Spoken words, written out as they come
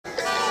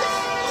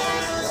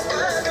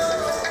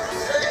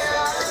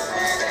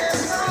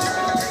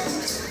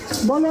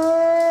बोले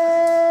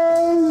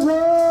बोले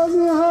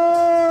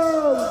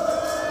सोनिहाल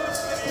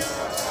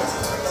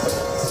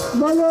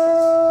बोले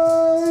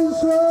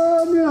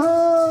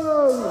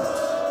सोनिहाल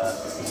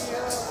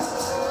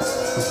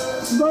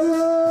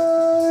बोले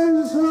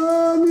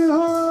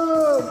सोनिहाल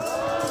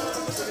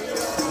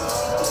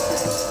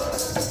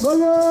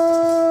बोले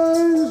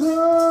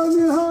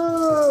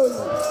सोनिहाल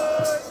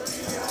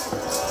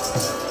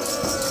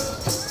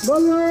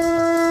बोले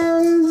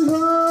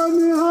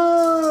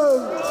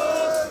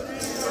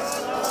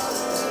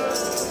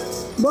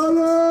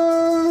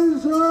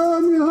सोनिहाल बोले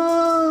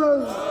सोनिहाल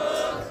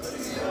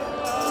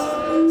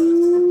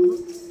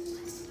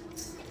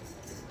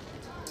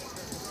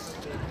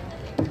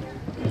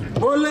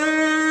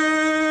बोले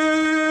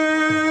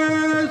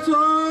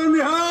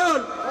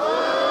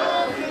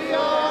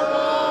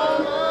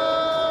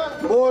सोनिहाल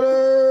बोले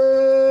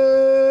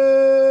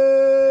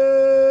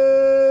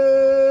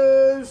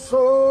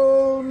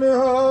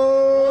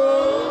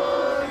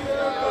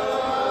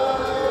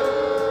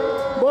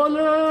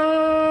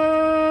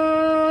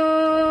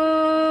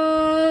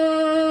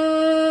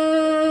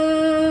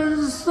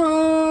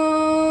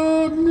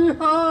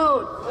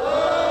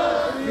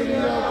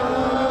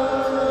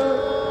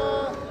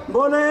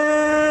बोले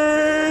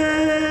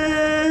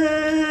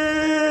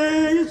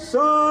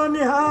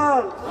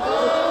सोनिहाल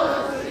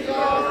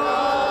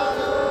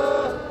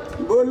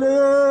बोले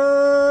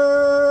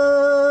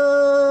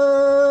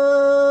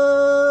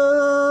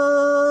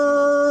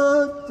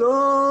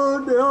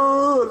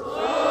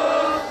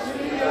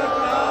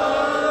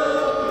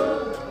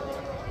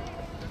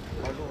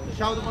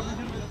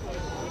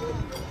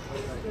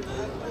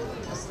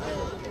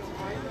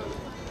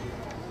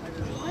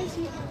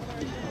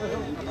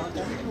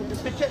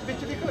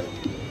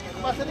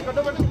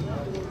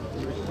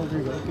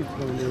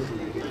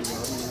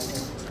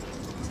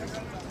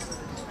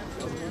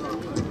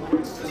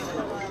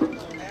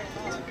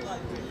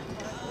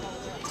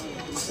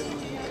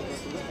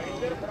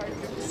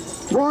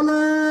बोले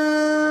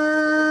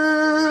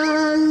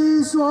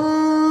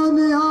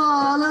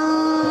सोनिहाल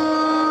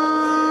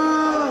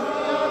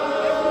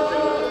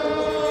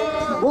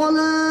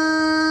बोले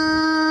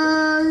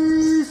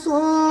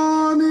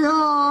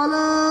सोनिहाल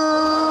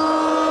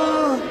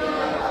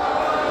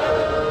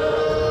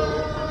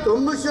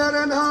तुम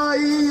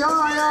शरणाई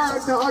आया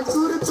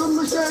ठाकुर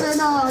तुम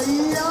शरणाई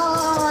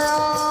आया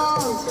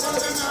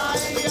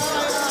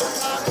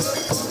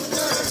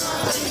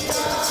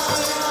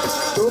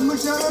तुम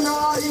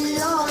शरणाई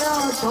आया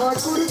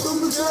ठाकुर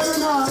तुम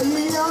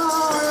शरणाई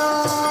आया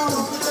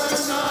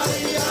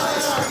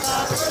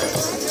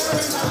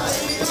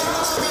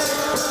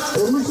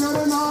तुम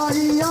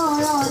शरणाई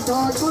आया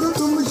ठाकुर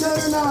तुम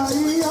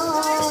शरणाई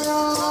आया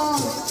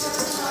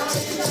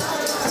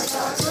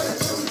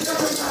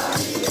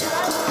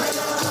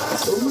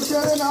तुम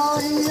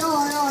शरणाई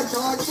आया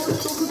ठाकुर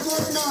तुम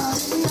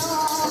शरणाई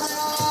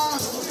आया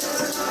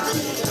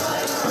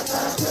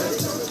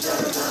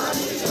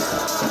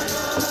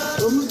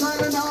तुम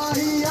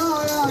शरणाई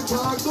आया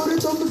ठाकुर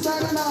तुम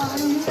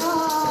शरणाई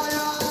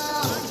आया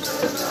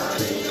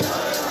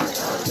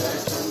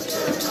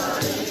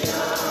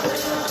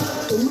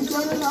तुम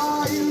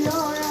शरणाई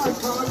आया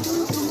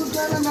ठाकुर तुम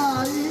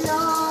शरणाई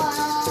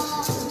आया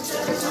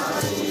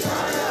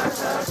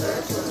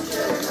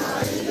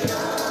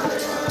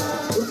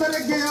उतर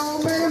गया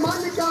मेरे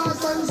मन का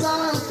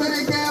संसार उतर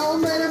गया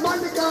मेरे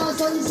मन का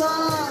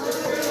संसार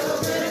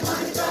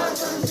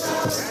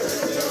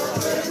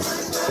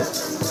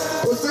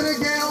उतर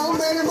गया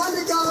मेरे मन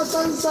का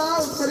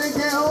संसार उतर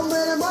गया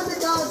मेरे मन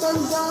का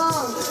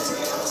संसार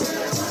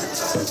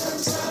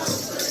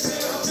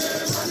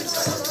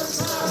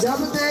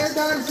जब ते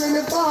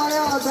दर्शन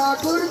पाया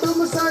ठाकुर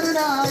तुम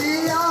शरणाई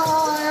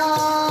आया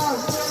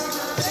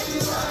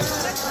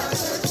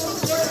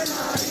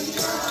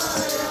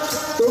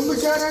तुम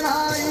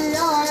शरणाई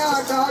आया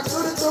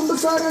ठाकुर तुम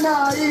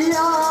शरणाई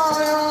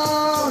आया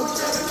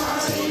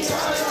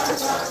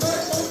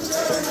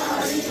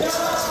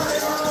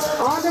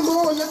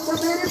अनमोलक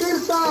मेरी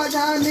बिरता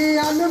जानी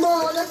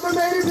अनमोलक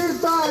मेरी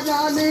बिरता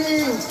जानी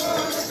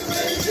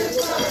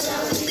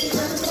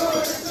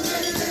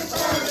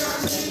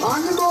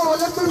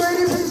अनमोलक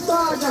मेरी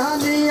बिरता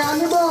जानी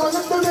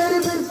अनमोलक मेरी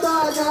बिरता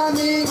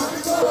जानी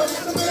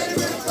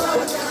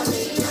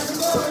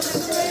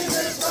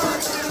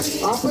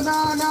अपना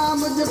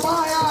नाम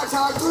जपाया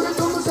ठाकुर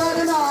तुम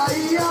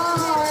शरणाई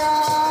आया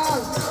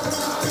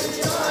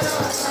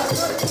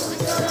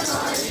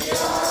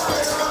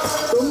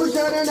तुम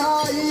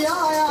शरणाई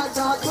आया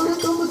ठाकुर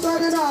तुम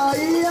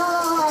शरणाई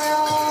आया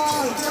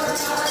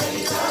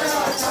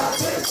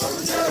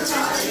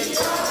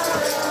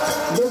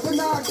दुख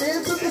नाटे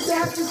सुख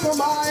सहज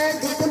समाए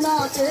दुख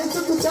नाटे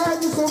सुख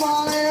सहज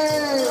समाए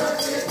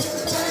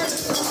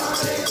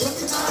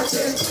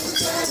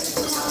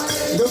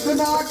दुख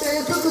नाटे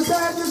सुख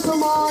सहज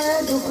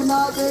समाए दुख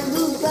नाटे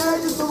सुख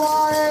सहज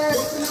समाए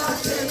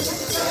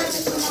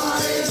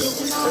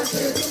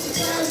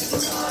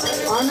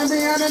आनंद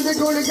आनंद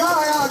गुण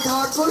गाया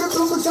ठाकुर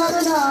तुम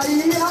शरणाई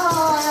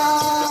आया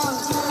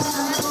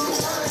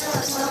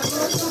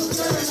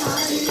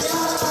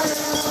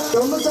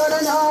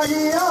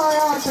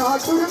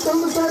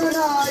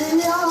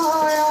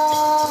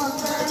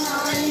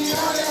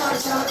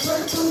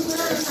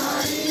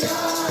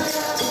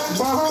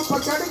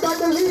पकड़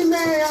कट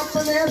लीने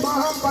अपने,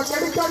 बाह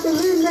पकड़ कट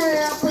लीने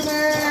अपने,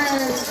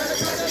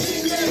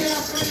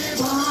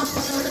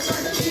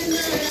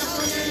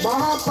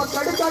 बाह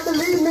पकड़ कट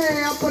लीने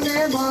अपने,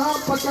 बाह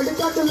पकड़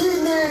कट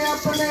लीने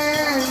अपने।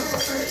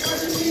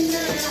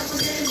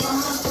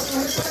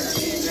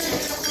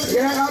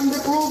 ये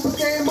अंधकूप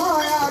के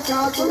माया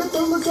ठाकुर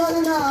तुम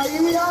शरणाई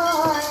आया,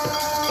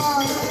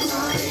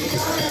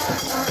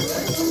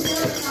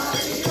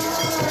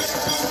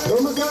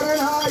 तुम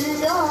शरणाई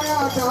आया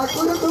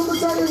ठाकुर तुम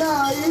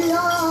शरणाई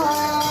आया।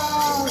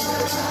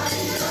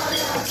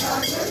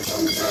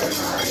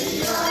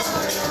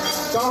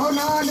 कहो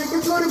नानक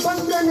गुर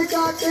बंधन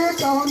काटे,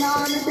 कहो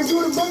नानक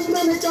गुर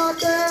बंधन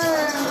काटे,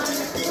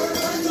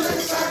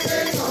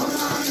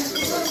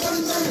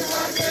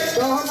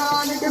 कहो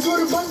नानक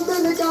गुर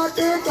बंधन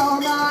काटे, कहो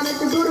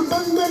नानक गुर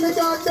बंधन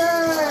काटे,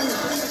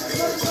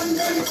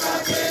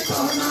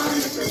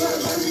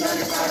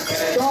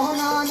 कहो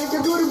नानक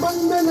गुर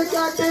बंधन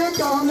काटे,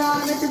 कहो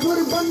नानक गुर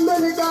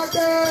बंधन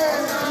काटे।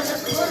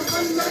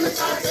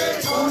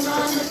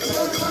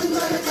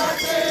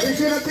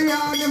 विशरत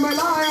यान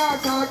मलाया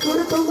ठाकुर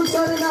तुम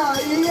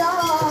शरणाई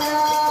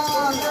आया,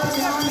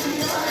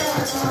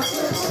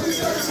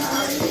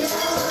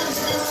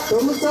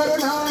 तुम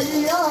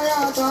शरणाई आया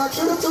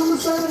ठाकुर तुम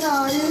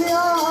शरणाई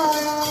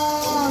आया,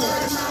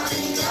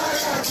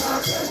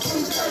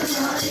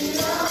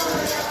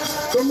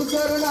 तुम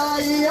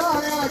शरणाई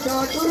आया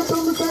ठाकुर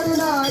तुम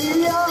शरणाई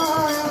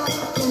आया,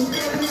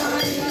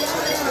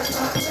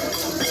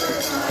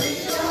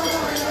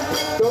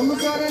 तुम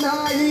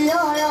शरणाई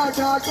आया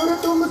ठाकुर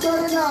तुम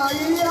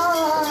शरणाई आया।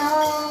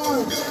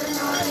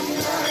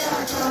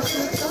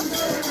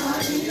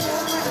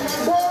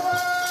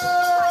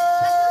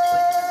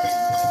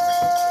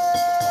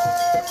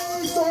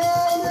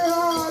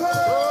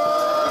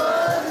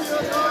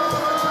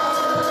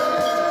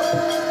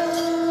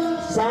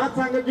 साथ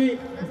संगत जी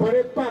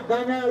बड़े भागा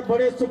नाल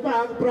बड़े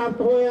सुभाग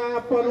प्राप्त होया,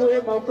 आपां नूं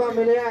इह मौका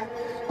मिलिया।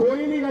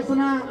 कोई भी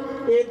रचना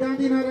इदां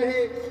दी ना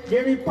रहे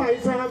जिहड़ी भाई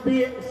साहब भी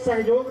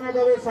सहयोग ना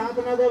देवे, साथ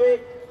ना देवे।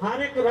 हर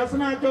एक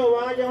रचना चो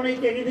आवाज आनी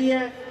चाहिए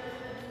है।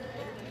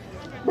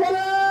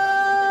 बोले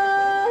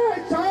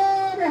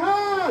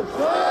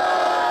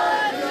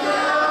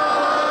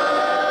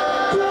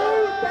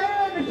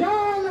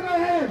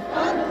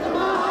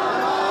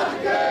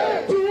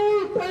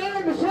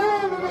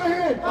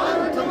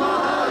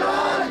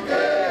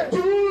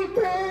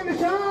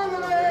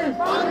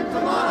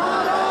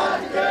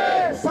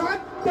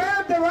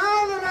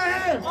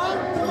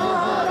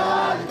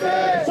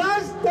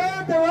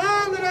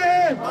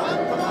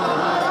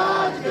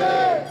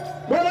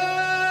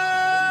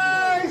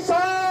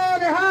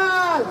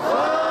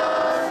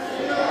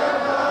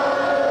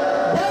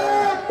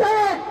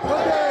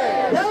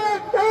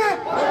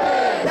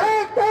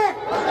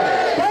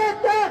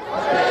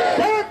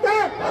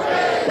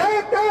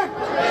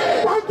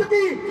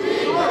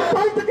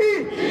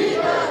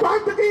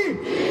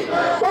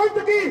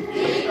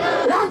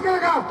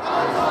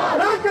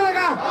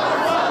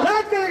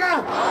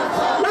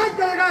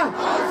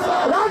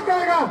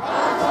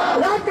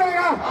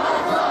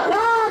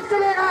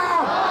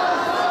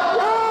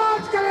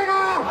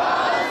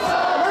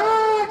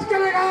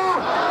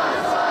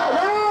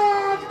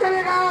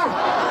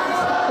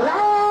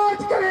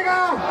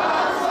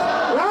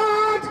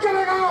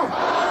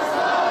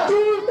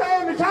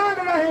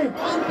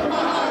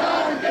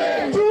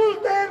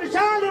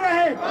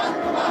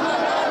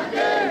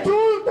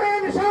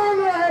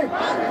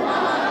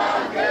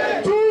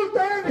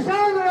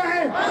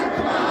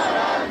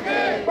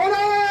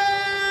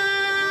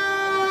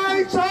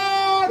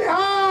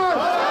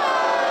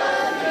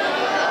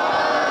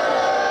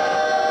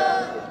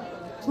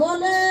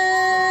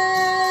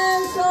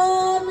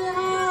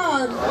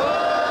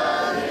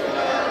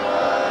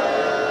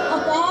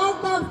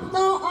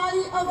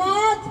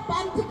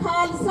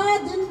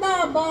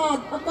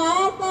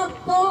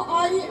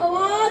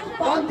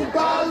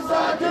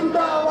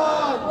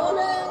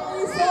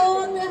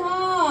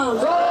निहाल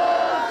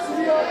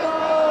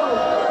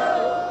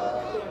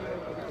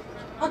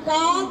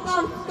अकाल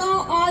तख्त तो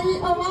आई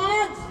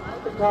आवाज,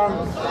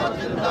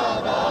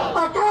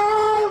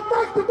 अकाल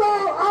तख्त तो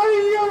आई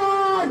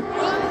आवाज,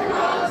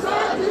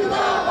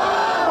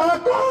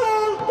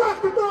 अकाल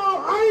तख्त तो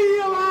आई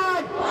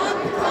आवाज,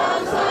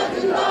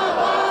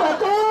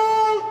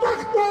 अकाल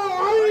तख्त तो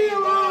आई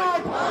आवाज।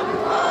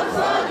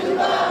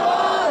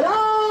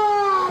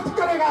 राज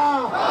करेगा,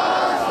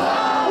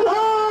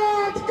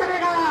 राज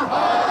करेगा,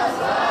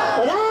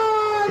 राज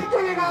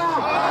करेगा,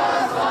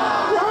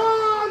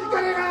 राज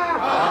करेगा।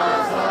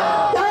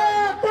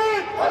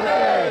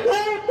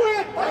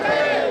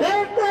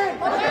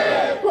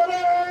 बोले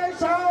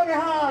शाह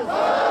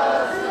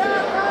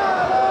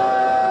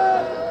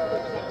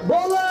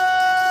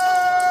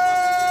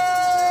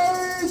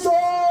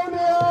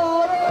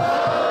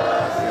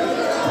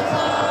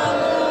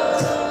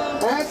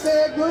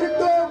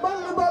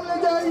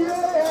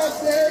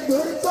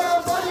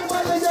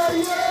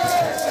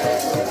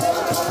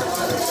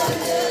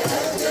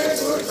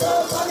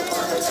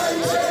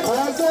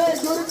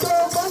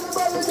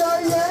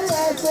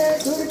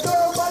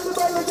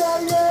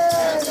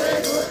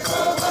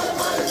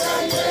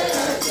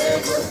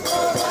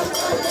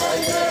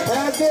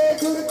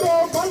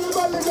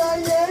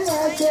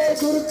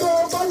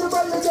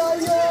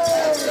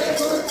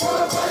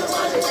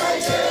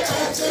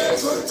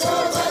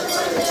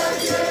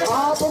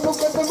आप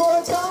मुकुट मोह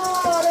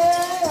तारे,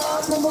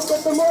 आप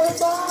मुकुट मोह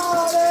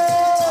तारे,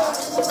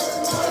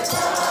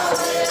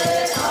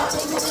 आप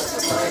मुकुट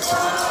मोह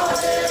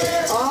तारे,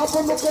 आप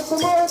मुकुट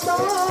मोह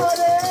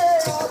तारे,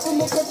 आप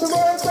मुकुट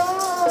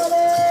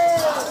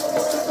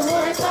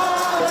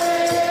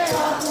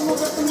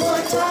मोह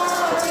तारे।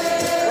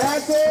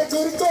 ऐसे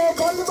गुर को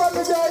बल बल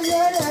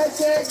जाइए,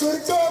 ऐसे गुर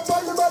को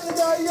बल बल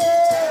जाइए,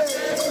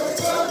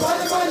 बल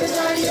बल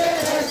जाइए,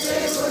 ऐसे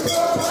गुर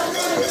को बल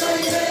बल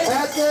जाइए,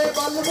 ऐसे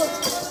बल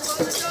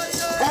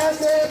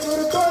ऐसे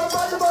गुर को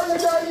बल बल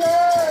जाइए,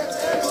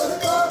 गुर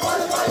को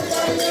बल बल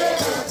जाइए,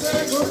 ऐसे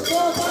गुर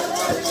को बल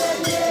बल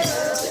जाइए,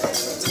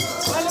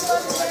 बल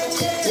बल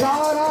जाइए।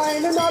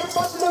 नारायण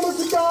नरपत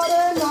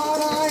नमस्कारे,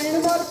 नारायण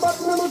नरपत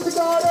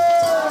नमस्कारे,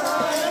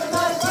 नारायण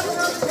नरपत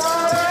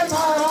नमस्कारे,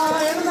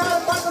 नारायण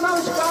नरपत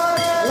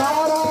नमस्कारे,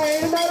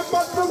 नारायण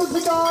नरपत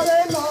नमस्कारे,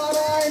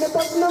 नारायण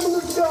पत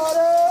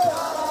नमस्कारे,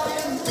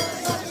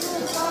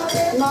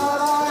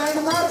 नारायण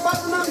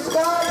नरपत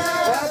नमस्कारे।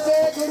 ऐसे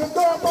गुरु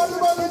को बल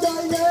बल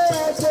जाइए,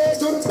 ऐसे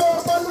गुरु को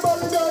बल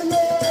बल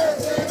जाइए,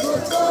 ऐसे गुरु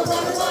को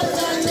बल बल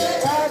जाइए,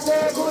 ऐसे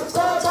गुरु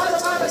को बल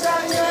बल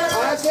जाइए,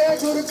 ऐसे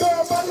गुरु को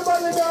बल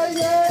बल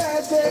जाइए,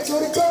 ऐसे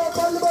गुरु को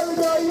बल बल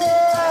जाइए,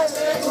 ऐसे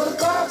गुरु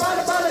को बल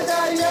बल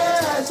जाइए,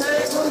 ऐसे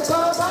गुरु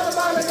को बल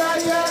बल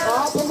जाइए।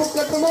 आप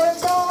मुकुट मोह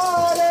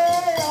तारे,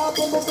 आप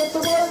मुकुट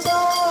मोह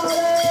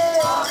तारे,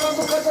 आप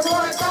मुकुट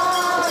मोह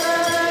तारे,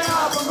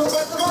 आप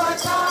मुकुट मोह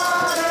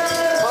तारे,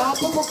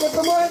 आप मुकुट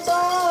मोह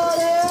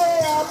तारे,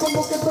 आप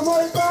मुकुट मोह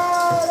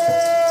तारे,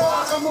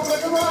 आप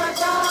मुकुट मोह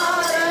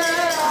तारे,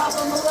 आप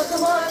मुकुट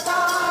मोह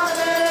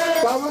तारे।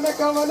 कवन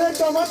कवन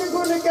कवन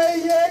गुण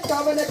कहिए,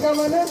 कवन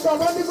कवन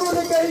कवन गुण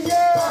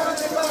कहिए,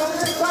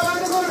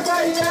 कवन गुण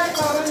कहिए,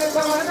 कवन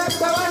कवन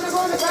कवन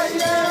गुण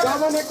कहिए,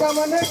 कवन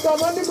कवन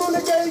कवन गुण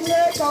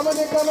कहिए, कवन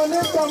कवन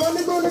कवन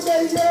गुण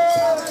कहिए,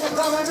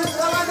 कवन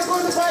कवन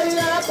गुण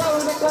कहिए,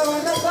 कवन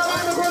कवन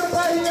कवन गुण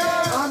कहिए।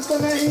 अंत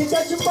नहीं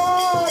कछ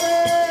पारे,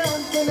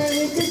 अंत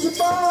नहीं किछ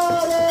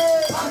पारे,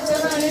 अंत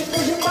नहीं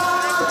किछ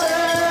पारे,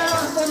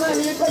 अंत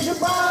नहीं किछ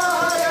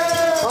पारे,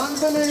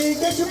 अंत नहीं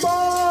किछ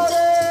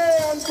पारे,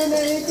 अंत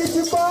नहीं किछ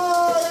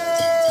पारे,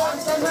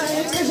 अंत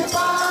नहीं किछ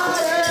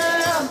पारे,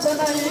 अंत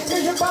नहीं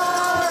किछ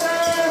पारे।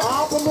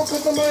 आप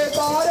मुकुट मोह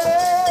तारे,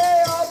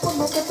 आप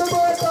मुकुट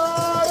मोह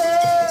तारे,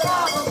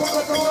 आप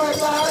मुकुट मोह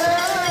तारे,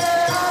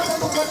 आप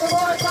मुकुट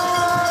मोह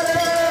तारे,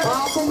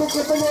 आप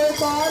मुकुट मोह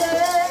तारे,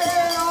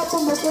 आप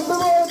मुकुट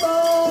मोह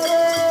तारे,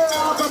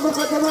 आप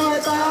मुकुट मोह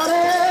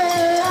तारे,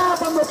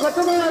 आप मुकुट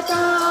मोह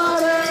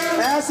तारे।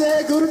 ऐसे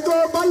गुरु को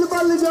बल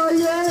बल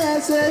जाइए,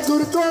 ऐसे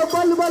गुरु को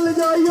बल बल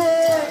जाइए,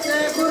 ऐसे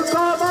गुरु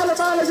को बल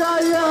बल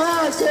जाइए,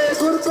 ऐसे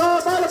गुरु को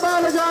बल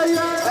बल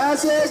जाइए,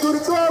 ऐसे गुरु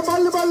को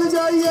बल बल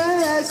जाइए,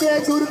 ऐसे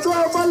गुरु को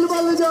बल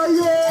बल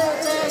जाइए,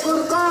 ऐसे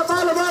गुरु को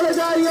बल बल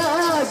जाइए,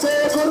 ऐसे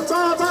गुरु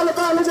को बल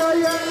बल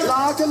जाइए।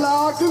 लाख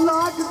लाख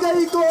लाख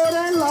कई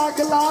कोरे, लाख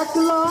लाख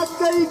लाख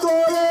कई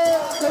कोरे,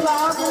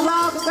 लाख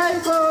लाख कई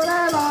कोरे,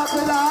 लाख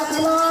लाख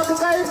लाख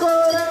कई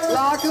कोरे,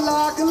 लाख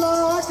लाख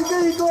लाख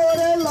कई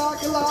कोरे,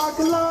 लाख लाख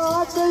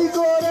लाख कई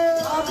कोरे,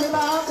 लाख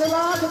लाख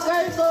लाख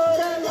कई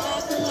कोरे, लाख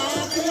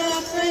लाख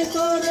लाख कई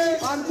कोरे।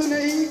 अंत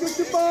नहीं कुछ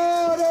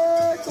पारे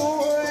को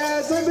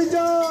ऐसे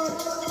विचार,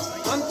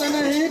 अंत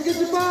नहीं कुछ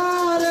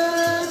पारे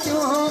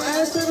क्यों हो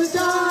ऐसे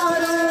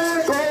विचारे,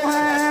 को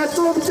है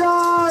ऐसो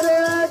विचारे,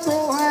 को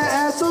है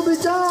ऐसो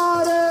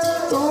विचारे,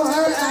 को है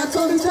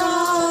ऐसो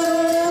विचारे,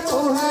 को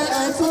है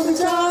ऐसो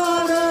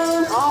विचारे।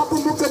 आप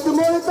मुकुट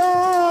मोह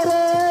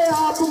तारे,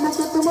 आप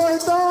मुकुट मोह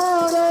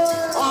तारे,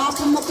 आप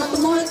मुकुट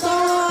मोह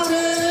तारे,